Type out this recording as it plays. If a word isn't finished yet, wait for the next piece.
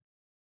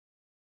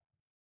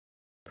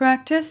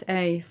Practice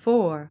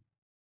A4.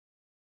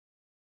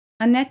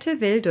 Annette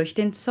will durch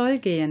den Zoll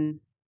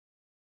gehen.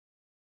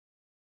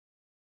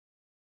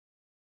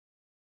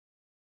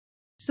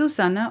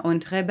 Susanna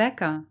und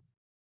Rebecca.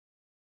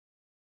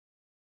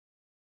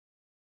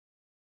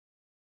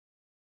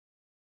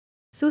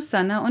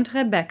 Susanna und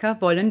Rebecca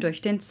wollen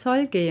durch den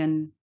Zoll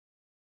gehen.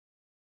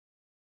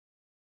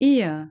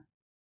 Ihr.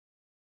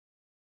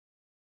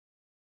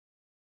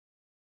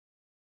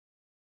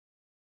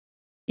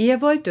 Ihr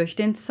wollt durch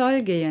den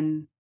Zoll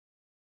gehen.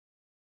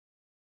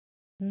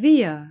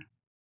 Wir.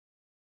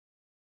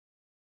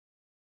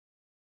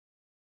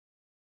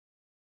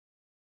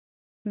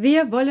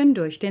 Wir wollen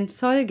durch den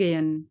Zoll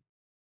gehen.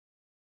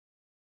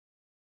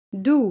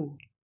 Du.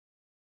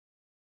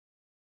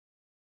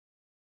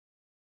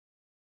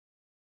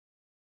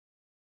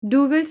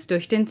 Du willst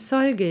durch den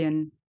Zoll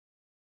gehen.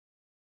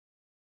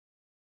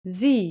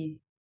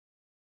 Sie.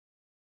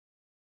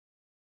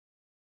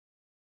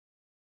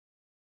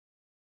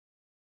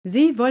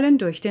 Sie wollen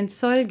durch den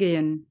Zoll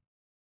gehen.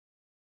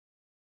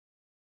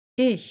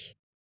 Ich.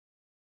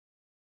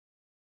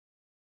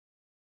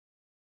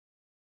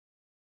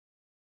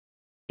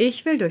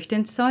 Ich will durch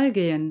den Zoll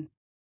gehen.